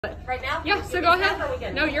Right now? Yeah, so go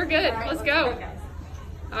ahead. No, you're good. Let's go.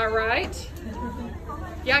 All right.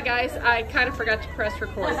 Yeah, guys, I kind of forgot to press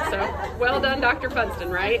record, so well done, Dr. Funston,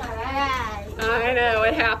 right? I know,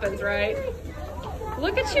 it happens, right?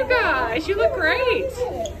 Look at you guys. You look great.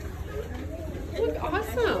 You look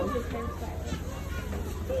awesome.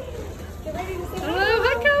 Hello,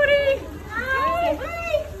 hi, Cody. Hi.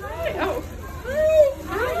 Hi. Oh.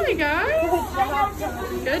 Hi,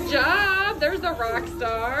 guys. Good job. There's the rock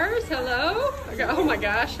stars. Hello. Oh my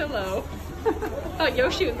gosh, hello. I thought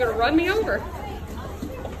Yoshi was going to run me over.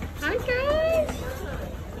 Hi, guys.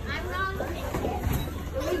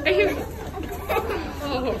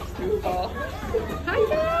 Oh, goofball. Hi,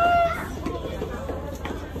 guys.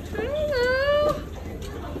 Hello.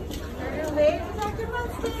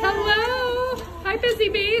 Hello. Hi, Busy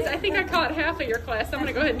Bees. I think I caught half of your class. I'm going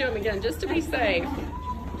to go ahead and do them again just to be safe.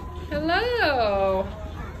 Hello.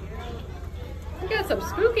 We got some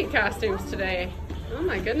spooky costumes today. Oh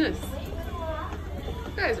my goodness.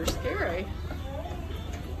 You guys are scary.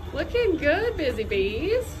 Looking good, Busy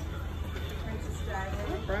Bees.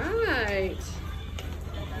 All right.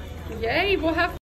 Yay, we'll have